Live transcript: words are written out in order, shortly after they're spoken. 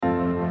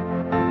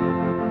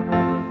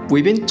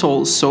We've been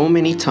told so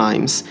many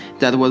times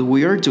that what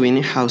we are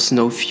doing has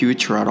no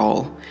future at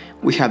all.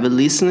 We have been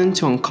listening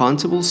to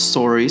uncountable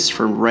stories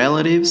from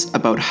relatives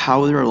about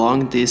how their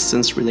long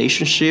distance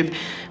relationship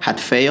had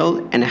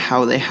failed and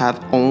how they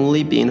have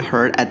only been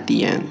hurt at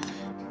the end.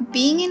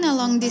 Being in a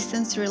long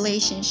distance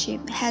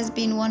relationship has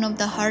been one of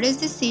the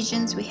hardest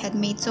decisions we had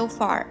made so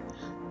far.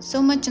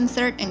 So much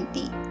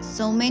uncertainty,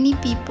 so many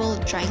people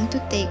trying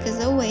to take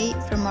us away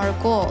from our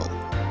goal.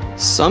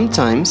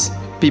 Sometimes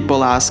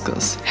people ask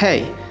us,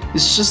 hey,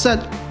 it's just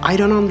that I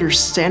don't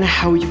understand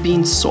how you've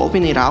been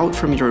solving it out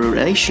from your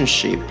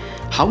relationship.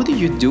 How do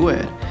you do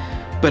it?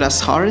 But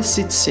as hard as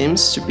it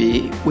seems to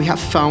be, we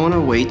have found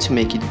a way to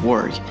make it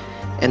work,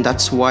 and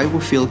that's why we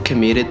feel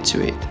committed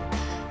to it.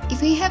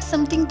 If we have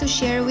something to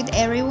share with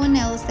everyone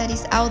else that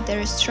is out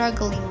there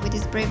struggling with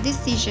this brave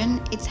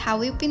decision, it's how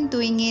we've been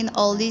doing it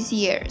all these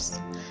years.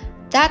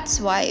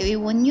 That's why we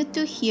want you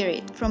to hear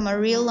it from a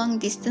real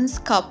long-distance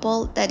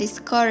couple that is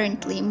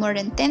currently more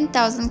than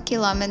 10,000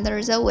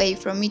 kilometers away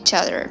from each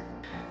other.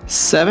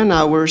 7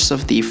 hours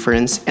of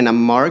difference and a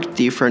marked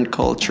different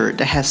culture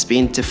that has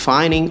been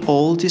defining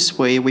all this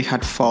way we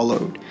had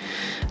followed.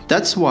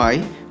 That's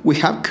why we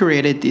have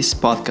created this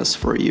podcast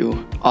for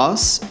you,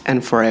 us,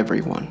 and for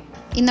everyone.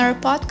 In our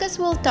podcast,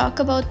 we'll talk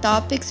about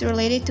topics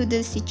related to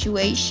the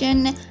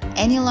situation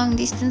any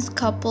long-distance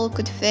couple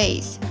could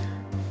face.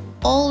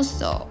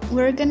 Also,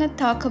 we're gonna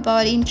talk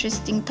about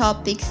interesting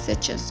topics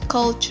such as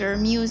culture,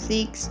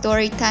 music,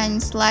 story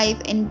times, life,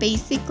 and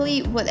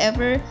basically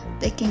whatever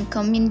that can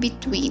come in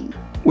between.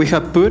 We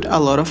have put a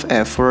lot of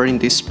effort in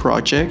this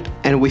project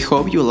and we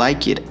hope you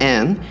like it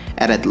and,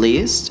 at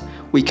least,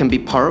 we can be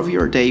part of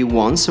your day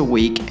once a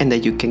week and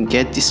that you can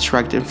get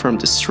distracted from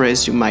the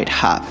stress you might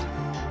have.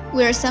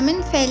 We're Sam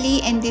and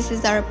Feli and this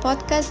is our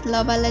podcast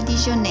Love a la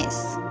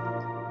Dijonnaise.